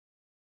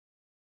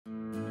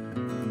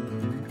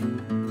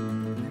I'm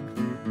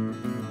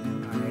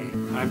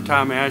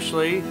Tom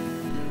Ashley.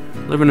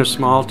 Live in a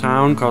small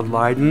town called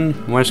Leyden,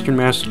 western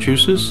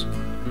Massachusetts.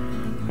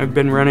 I've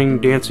been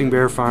running Dancing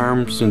Bear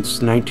Farm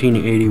since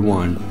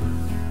 1981.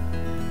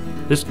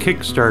 This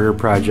Kickstarter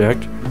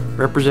project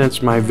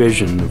represents my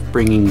vision of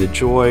bringing the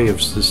joy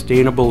of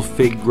sustainable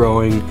fig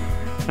growing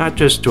not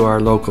just to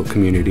our local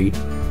community,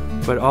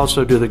 but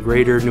also to the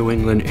greater New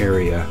England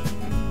area.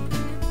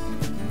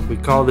 We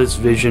call this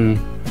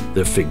vision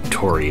the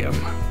Figtorium.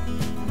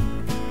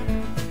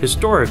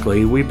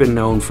 Historically, we've been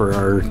known for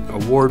our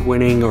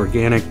award-winning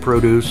organic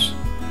produce,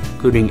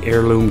 including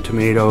heirloom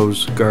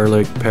tomatoes,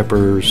 garlic,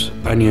 peppers,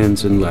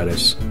 onions, and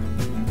lettuce.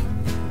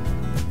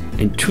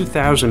 In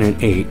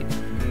 2008,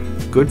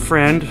 good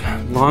friend,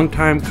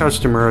 longtime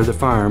customer of the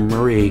farm,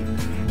 Marie,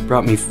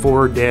 brought me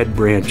 4 dead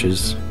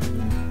branches.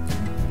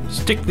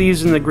 "Stick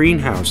these in the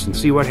greenhouse and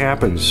see what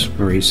happens,"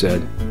 Marie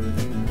said.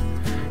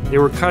 They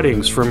were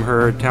cuttings from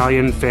her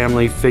Italian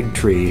family fig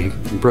tree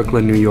in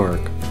Brooklyn, New York.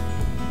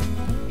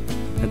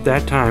 At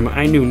that time,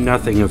 I knew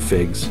nothing of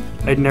figs.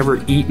 I'd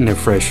never eaten a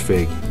fresh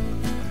fig.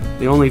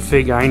 The only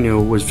fig I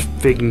knew was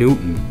Fig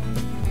Newton.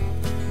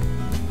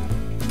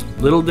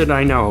 Little did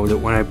I know that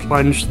when I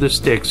plunged the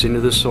sticks into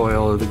the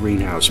soil of the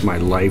greenhouse, my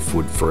life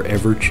would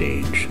forever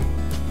change.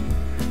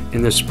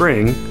 In the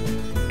spring,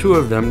 2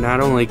 of them not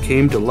only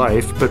came to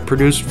life, but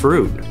produced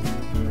fruit.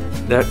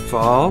 That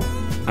fall,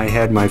 I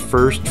had my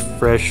first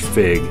fresh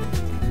fig.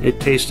 It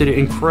tasted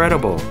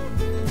incredible.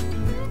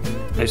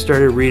 I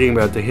started reading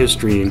about the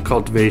history and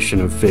cultivation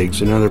of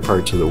figs in other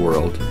parts of the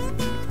world.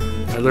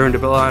 I learned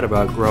a lot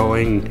about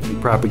growing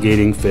and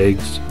propagating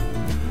figs,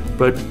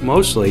 but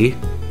mostly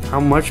how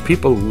much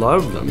people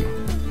love them.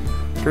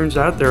 Turns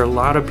out there are a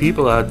lot of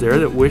people out there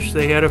that wish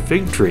they had a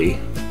fig tree.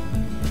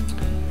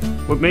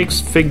 What makes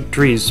fig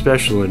trees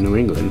special in New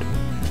England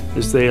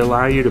is they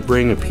allow you to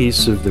bring a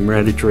piece of the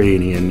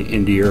Mediterranean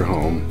into your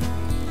home.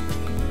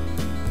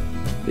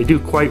 They do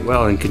quite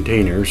well in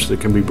containers that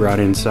can be brought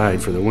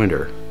inside for the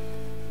winter.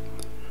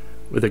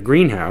 With a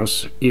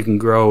greenhouse, you can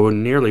grow a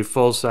nearly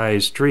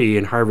full-size tree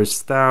and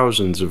harvest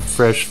thousands of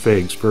fresh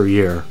figs per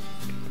year.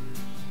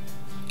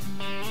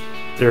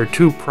 There are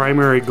 2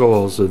 primary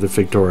goals of the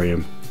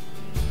Figtorium.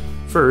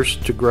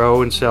 First, to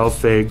grow and sell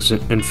figs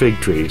and fig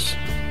trees.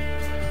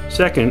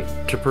 Second,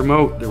 to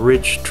promote the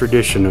rich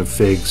tradition of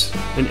figs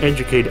and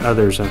educate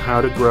others on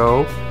how to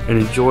grow and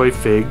enjoy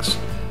figs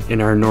in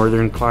our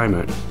northern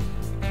climate.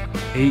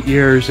 8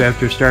 years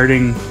after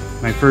starting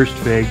my first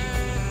fig,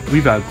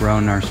 we've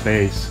outgrown our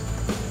space.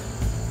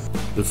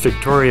 The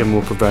Figtorium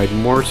will provide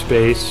more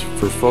space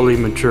for fully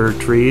mature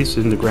trees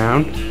in the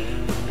ground.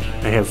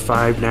 I have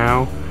 5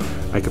 now.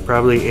 I could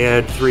probably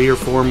add 3 or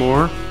 4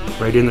 more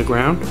right in the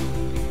ground.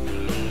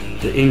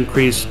 The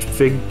increased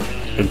fig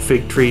and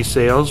fig tree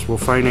sales will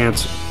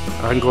finance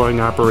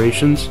ongoing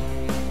operations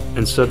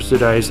and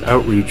subsidize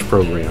outreach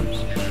programs,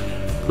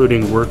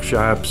 including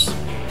workshops,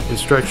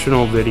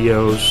 instructional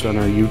videos on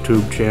our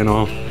YouTube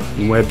channel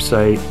and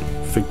website,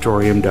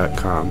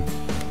 Figtorium.com.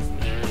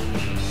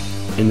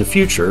 In the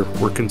future,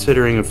 we're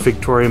considering a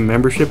Figtorium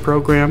membership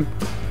program,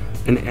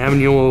 an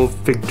annual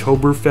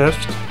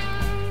Figtoberfest,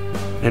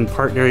 and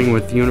partnering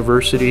with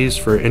universities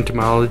for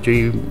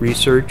entomology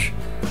research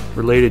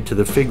related to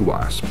the fig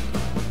wasp.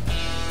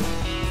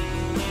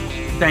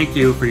 Thank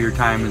you for your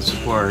time and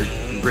support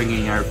in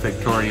bringing our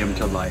Figtorium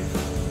to life.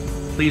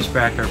 Please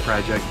back our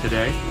project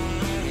today.